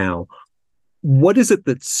ago now. What is it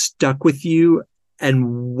that stuck with you,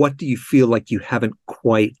 and what do you feel like you haven't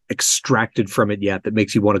quite extracted from it yet that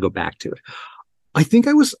makes you want to go back to it? I think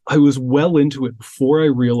I was well into it before I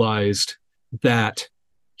realized that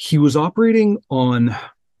he was operating on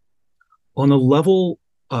a level.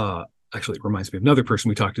 Actually, it reminds me of another person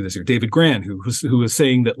we talked to this year, David Grann, who was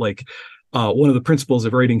saying that one of the principles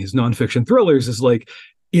of writing his nonfiction thrillers is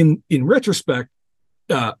in retrospect,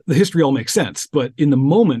 the history all makes sense, but in the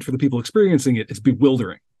moment for the people experiencing it, it's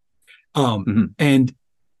bewildering. And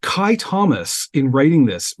Kai Thomas, in writing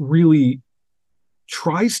this, really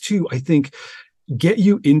tries to, I think, get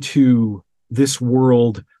you into this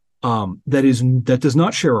world that does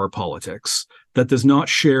not share our politics, that does not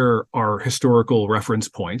share our historical reference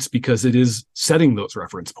points, because it is setting those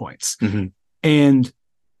reference points. And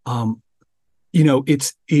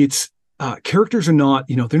it's characters are not,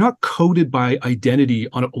 they're not coded by identity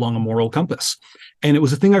along a moral compass. And it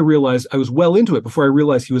was a thing I realized. I was well into it before I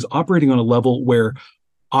realized he was operating on a level where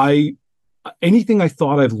anything I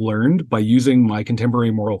thought I've learned by using my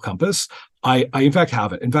contemporary moral compass, I in fact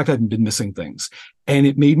haven't. In fact, I've been missing things. And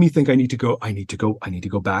it made me think I need to go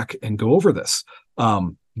back and go over this.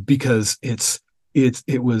 Because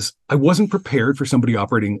I wasn't prepared for somebody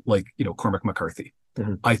operating like, Cormac McCarthy.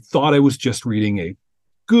 I thought I was just reading a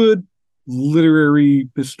good literary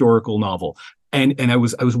historical novel. And I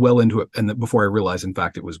was well into it, and before I realized, in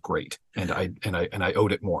fact, it was great, and I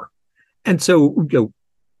owed it more. And so,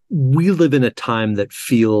 we live in a time that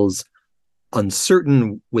feels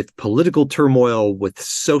uncertain, with political turmoil, with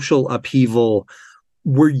social upheaval.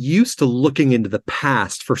 We're used to looking into the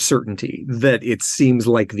past for certainty, that it seems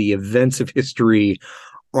like the events of history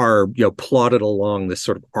are, plotted along this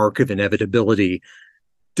sort of arc of inevitability.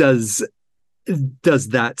 does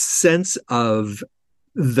that sense of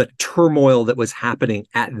the turmoil that was happening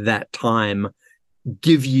at that time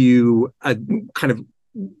give you a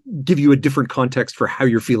different context for how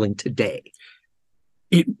you're feeling today?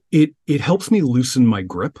 It helps me loosen my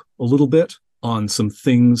grip a little bit on some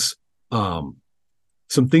things I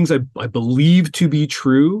believe to be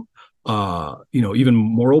true, even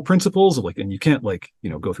moral principles, like, and you can't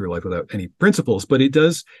go through life without any principles, but it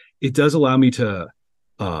does allow me to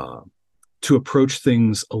approach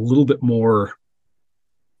things a little bit more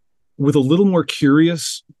with a little more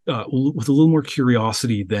curiosity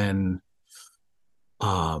than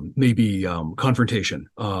maybe confrontation.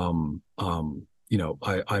 I'm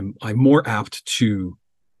more apt to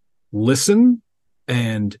listen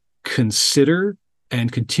and consider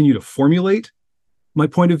and continue to formulate my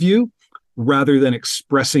point of view rather than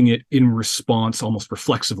expressing it in response almost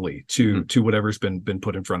reflexively to whatever's been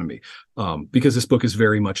put in front of me. Because this book is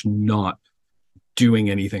very much not doing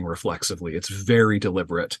anything reflexively. It's very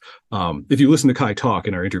deliberate. If you listen to Kai talk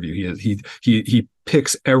in our interview, he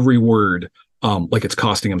picks every word like it's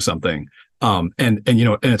costing him something. And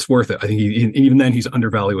it's worth it. I think even then he's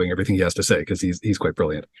undervaluing everything he has to say because he's quite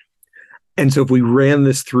brilliant. And so if we ran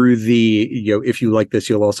this through the, if you like this,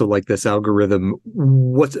 you'll also like this algorithm,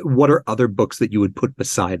 what are other books that you would put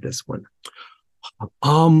beside this one?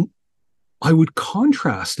 I would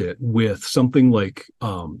contrast it with something like,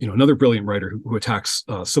 another brilliant writer who attacks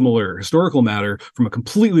similar historical matter from a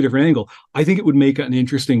completely different angle. I think it would make an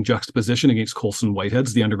interesting juxtaposition against Colson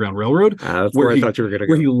Whitehead's The Underground Railroad, that's where I thought you were going to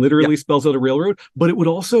go. Where he literally spells out a railroad, but it would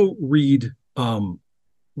also read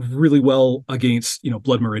really well against,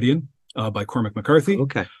 Blood Meridian by Cormac McCarthy.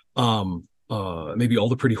 Okay. Maybe All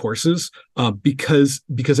the Pretty Horses, because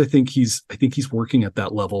I think he's working at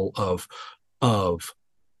that level of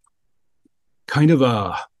kind of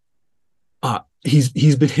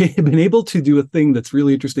he's been able to do a thing that's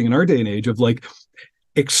really interesting in our day and age of like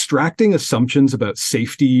extracting assumptions about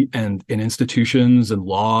safety and institutions and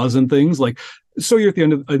laws and things. Like, so you're at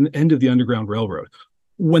the end of the Underground Railroad.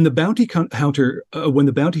 When the bounty hunter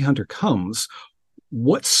comes,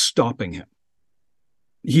 what's stopping him?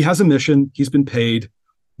 He has a mission. He's been paid.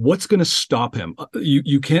 What's going to stop him?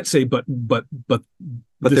 You can't say, but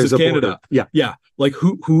this is Canada. Yeah. Like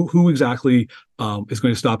who exactly is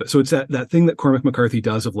going to stop it? So it's that thing that Cormac McCarthy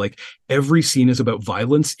does of like every scene is about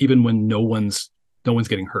violence, even when no one's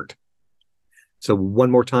getting hurt. So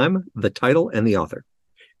one more time, the title and the author.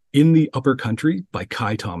 In the Upper Country by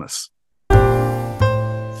Kai Thomas.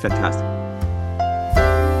 Fantastic.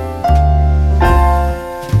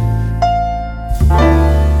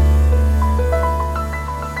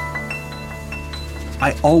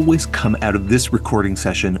 I always come out of this recording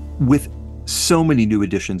session with so many new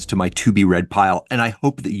additions to my to-be-read pile, and I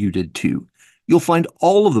hope that you did too. You'll find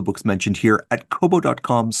all of the books mentioned here at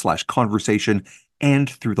kobo.com/conversation and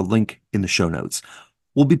through the link in the show notes.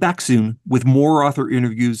 We'll be back soon with more author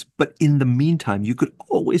interviews, but in the meantime, you could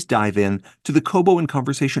always dive in to the Kobo and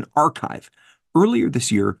Conversation archive. Earlier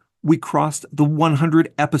this year, we crossed the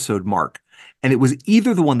 100 episode mark, and it was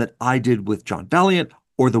either the one that I did with John Valiant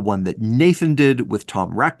or the one that Nathan did with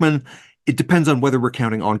Tom Rackman. It depends on whether we're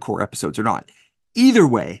counting encore episodes or not. Either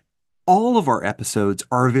way, all of our episodes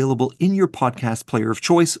are available in your podcast player of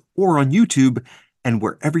choice or on YouTube, and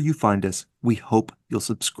wherever you find us, we hope you'll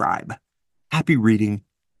subscribe. Happy reading,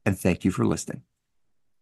 and thank you for listening.